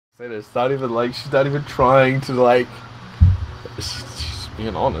It's not even like she's not even trying to like. She's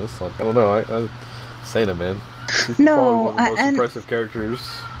being honest. Like I don't know. I say that, man. She's probably one of the most impressive characters,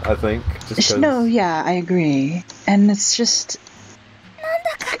 I think. Just no, yeah, I agree. And it's just,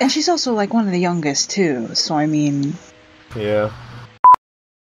 and she's also like one of the youngest too. So I mean, yeah.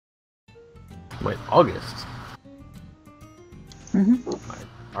 Wait, August.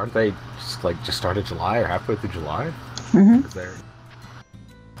 Aren't they just started July or halfway through July?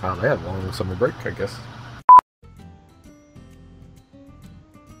 Oh, they had a long summer break, I guess.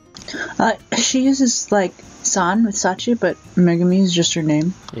 She uses like San with Sachi, but Megumi is just her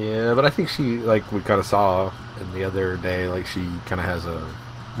name. Yeah, but I think she, like we kind of saw in the other day, like she kind of has a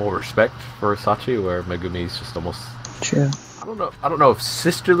more respect for Sachi, where Megumi's just almost. True. I don't know if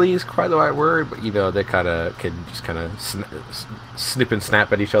sisterly is quite the right word, but you know they kind of can just kind of snip and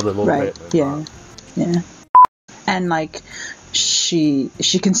snap at each other a little bit. Yeah, yeah. And like she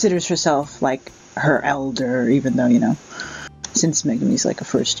considers herself like her elder, even though since Megumi's like a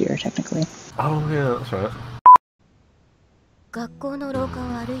first year technically. Oh yeah, that's right.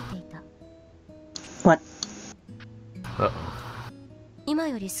 What? Uh-oh. 今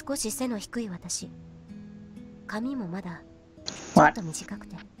より少し背の低い私。髪もまだちょっと短く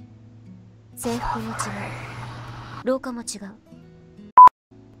て。制服も違う。廊下も違う。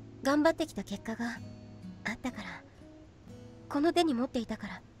頑張ってきた結果があったから。この手に持っていたか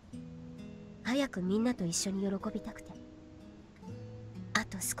ら。早くみんなと一緒に喜びたくて。あ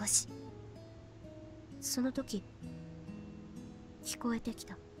と少し。その時聞こえてき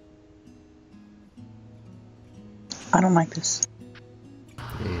た。I don't like this.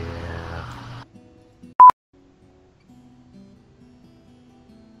 Yeah.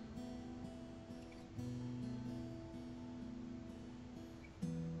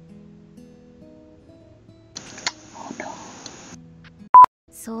 Oh no.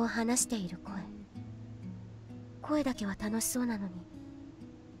 そう話している声。声だけは楽しそうなのに。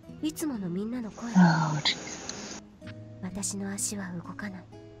いつものみんなの声。Oh Jesus. 私の足は動かない。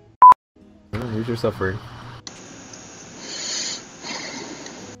Here's your suffering.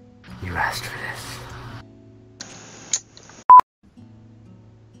 You asked for this.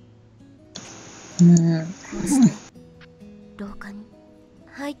 こうして廊下に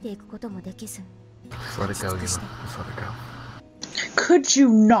入っていくこともできず。Just let it go, Just let it go. Could you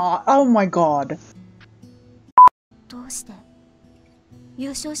not? Oh my god. どうして優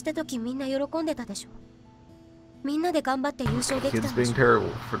勝した時みんな喜んでたでしょ。みんなで頑張って優勝できたんでしょ。Kids being terrible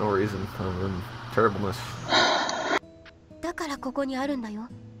for no reason. Terribleness. だからここにあるんだよ。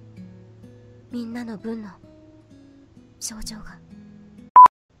みんなの分の症状が。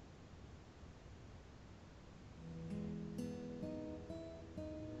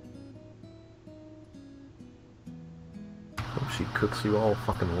Hope she cooks you all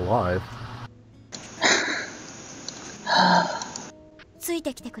fucking alive. つい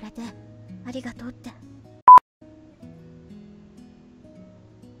てきてくれてありがとうって。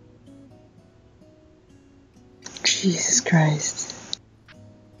Jesus Christ.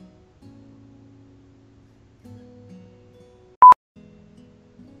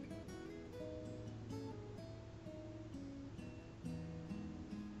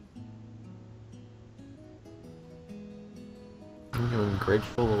 You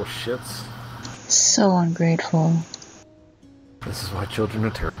ungrateful little shits. So ungrateful. This is why children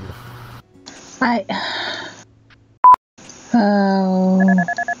are terrible.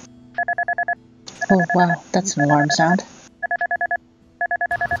 Oh wow, that's an alarm sound.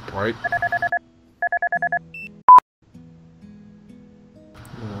 It's bright.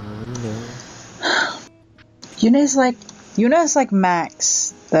 Yuna's like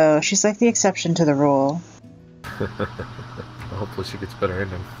Max, though. She's like the exception to the rule. Hopefully she gets better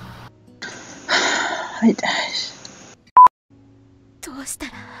ending.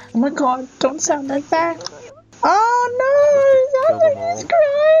 Oh my god, don't sound like that. Oh no, it sounds like he's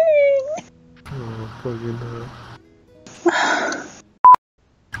crying. Oh, poor Yuna.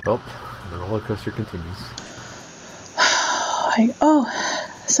 Well, the roller coaster continues.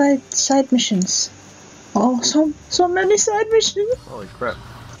 Side missions. Oh, so many side missions. Holy crap.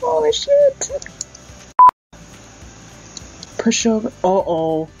 Holy shit. Push over.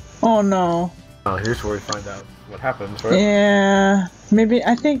 Oh no. Oh, here's where we find out what happens, right? Yeah. Maybe,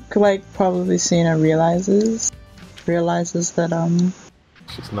 I think, like, probably Sina realizes that,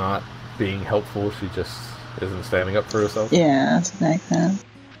 she's not being helpful, she just isn't standing up for herself. Yeah, something like that.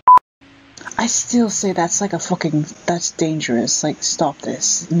 I still say that's like that's dangerous. Like, stop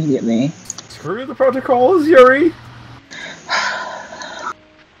this immediately. Screw the protocols, Yuri!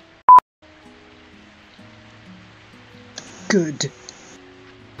 Good.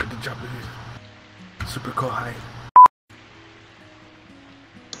 Good to Jabu. Super kohai.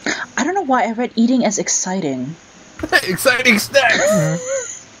 I don't know why I read eating as exciting. Exciting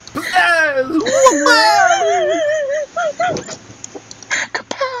snacks! Pizzazz!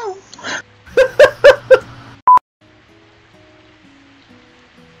 Kapow!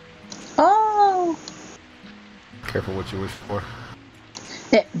 Oh! Careful what you wish for.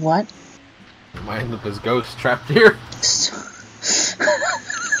 What? You might end up as ghosts trapped here.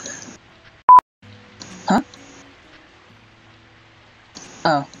 Huh?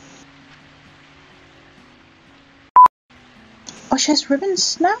 Oh. Oh, she has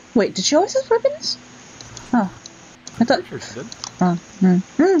ribbons now? Wait, did she always have ribbons? Oh. I thought... Sure she did. Oh.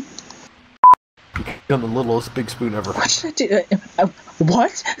 Become the littlest big spoon ever. What should I do?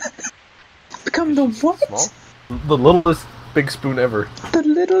 What? Become the what? Small? The littlest big spoon ever. The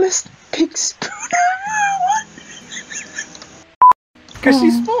littlest big spoon ever? Because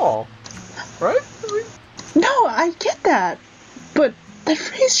she's small. Right? No, I get that. But that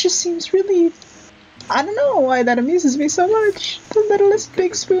phrase just seems really... I don't know why that amuses me so much. The littlest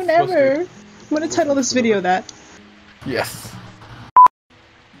big spoon ever. I'm gonna title this video that. Yes.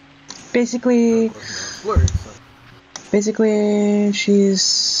 Basically,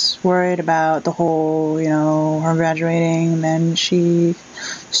 she's worried about the whole, her graduating, and then she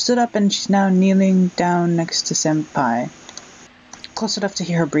stood up and she's now kneeling down next to Senpai. Close enough to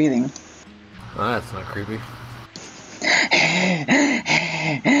hear her breathing. Oh, that's not creepy.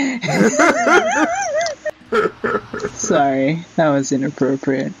 Sorry, that was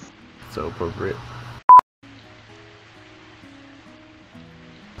inappropriate. So appropriate.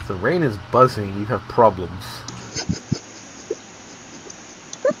 If the rain is buzzing, you have problems.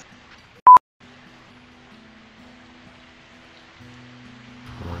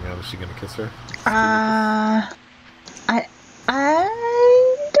 Oh my god, is she gonna kiss her? I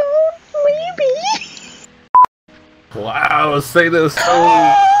don't, maybe. Wow, say this.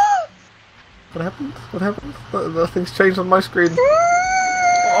 Oh. What happened? What happened? Nothing's changed on my screen.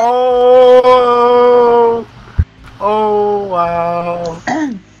 Oh! Oh, wow.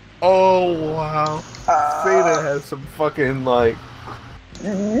 Oh, wow. Seda has some fucking, like...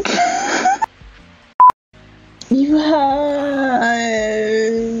 You have...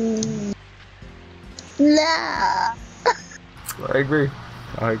 Nah. I agree.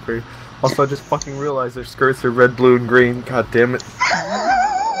 I agree. Also, I just fucking realized their skirts are red, blue, and green. God damn it.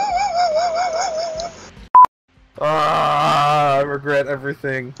 I regret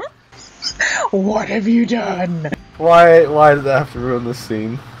everything. What have you done? Why did I have to ruin this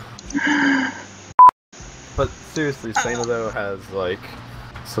scene? But seriously, Sana though has like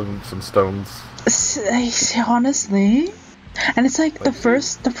some stones. Honestly, and it's like the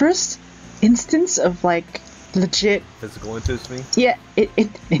first instance of like legit physical intimacy. Yeah, it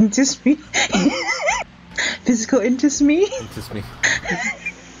interests me. Physical interests me. Interests me.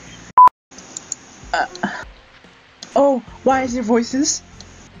 Oh, why is there voices?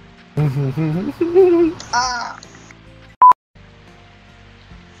 Ah.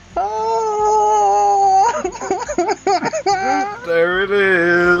 Oh. There it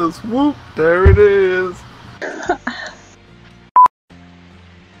is. Whoop! There it is.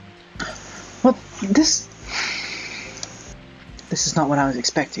 Well, this is not what I was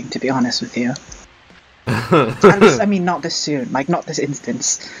expecting, to be honest with you. I mean, not this soon. Like, not this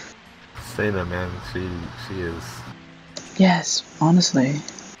instance. Sana, man, she is. Yes, honestly.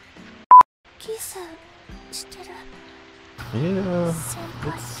 Yeah,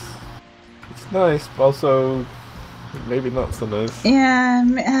 it's nice, but also maybe not so nice. Yeah,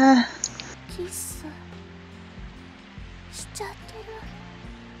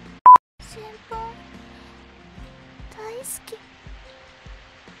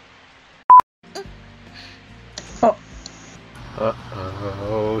 Oh.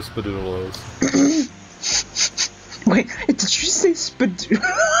 Uh-oh, SPADOODLE-O'S. Wait, did you say SPADOODLE?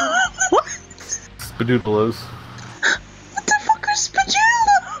 What? SPADOODLE-O'S. What the fuck are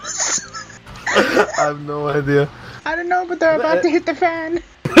SPADOODLE-O'S? I have no idea. I don't know, but they're about to hit the fan.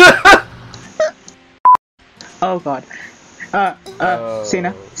 Oh god.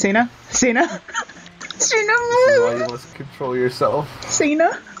 Sana. This is why you must control yourself.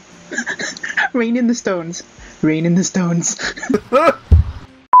 Sana. Rain in the stones. Rain in the stones.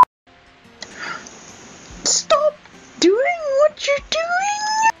 Stop doing what you're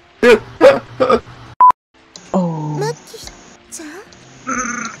doing! Oh.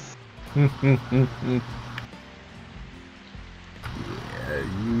 Yeah,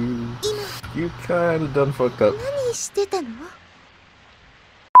 you kinda done fucked up.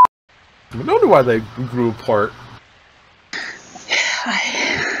 I wonder why they grew apart.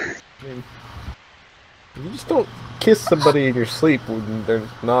 I mean, you just don't kiss somebody in your sleep when they're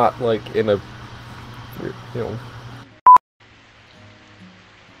not, like, in a, you know...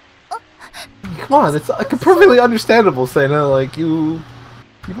 Come on, it's like, perfectly understandable, Sana, like, you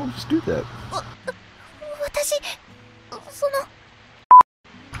don't just do that.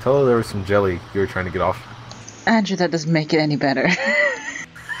 Tell her there was some jelly you were trying to get off. Andrew, that doesn't make it any better.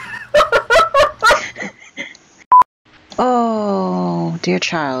 Oh, dear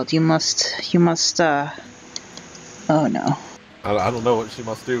child, you must, oh no. I don't know what she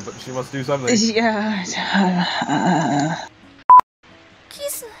must do, but she must do something. Yeah,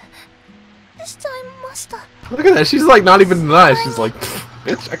 Look at that, she's like not even nice, she's like,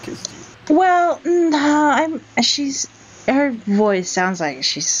 bitch, I kissed you. Well, her voice sounds like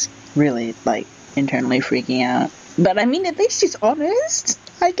she's really, like, internally freaking out. But I mean, at least she's honest,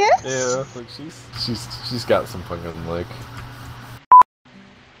 I guess? Yeah, like she's got some fucking, like...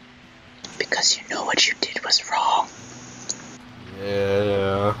 Because you know what you did was wrong.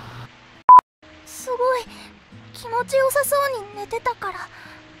 Yeah.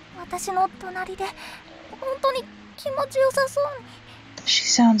 She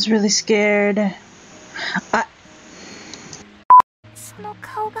sounds really scared. I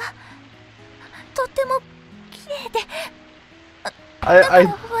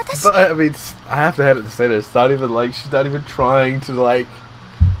mean, I have to say this. It's not even like she's not even trying to like.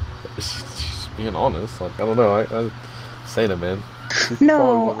 She's being honest. Like I don't know. I Sana, man. She's probably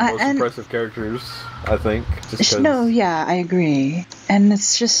one of the most impressive characters. I think. No, yeah, I agree. And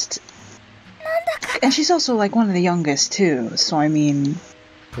it's just, and she's also like one of the youngest too. So I mean.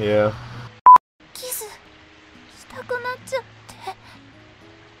 Yeah.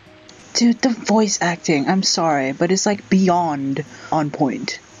 Dude, the voice acting, I'm sorry, but it's like beyond on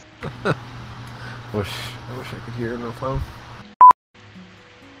point. I wish I could hear it on the phone.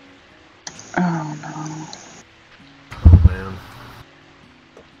 Oh no. Oh man.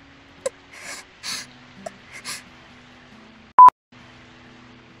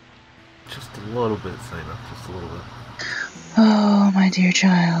 Just a little bit, Sana. Just a little bit. Oh, my dear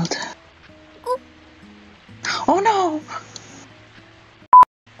child. Oh no!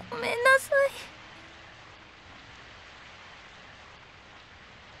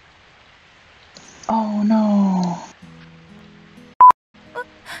 Oh no.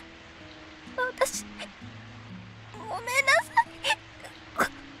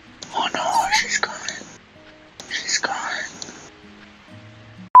 Oh no, she's gone. She's gone.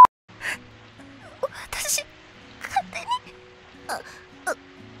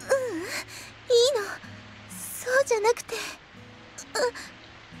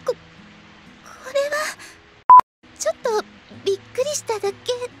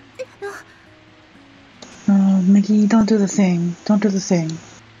 Oh, Mickey, don't do the thing. Don't do the thing.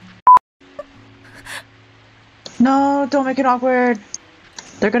 No, don't make it awkward.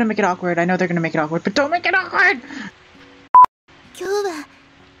 They're gonna make it awkward. I know they're gonna make it awkward, but don't make it awkward!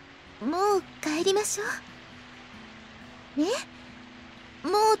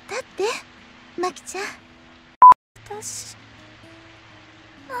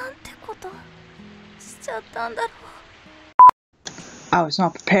 I was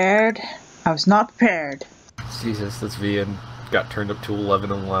not prepared. I was not prepared. Jesus, this VN got turned up to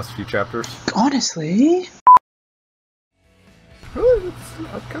 11 in the last few chapters. Honestly? Really?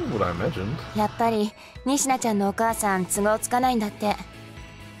 That's kind of what I imagined.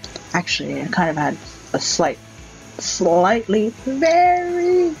 Actually, I kind of had a slightly,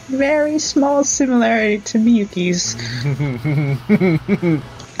 very, very small similarity to Miyuki's.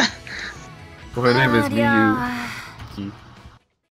 My name is Miyuki.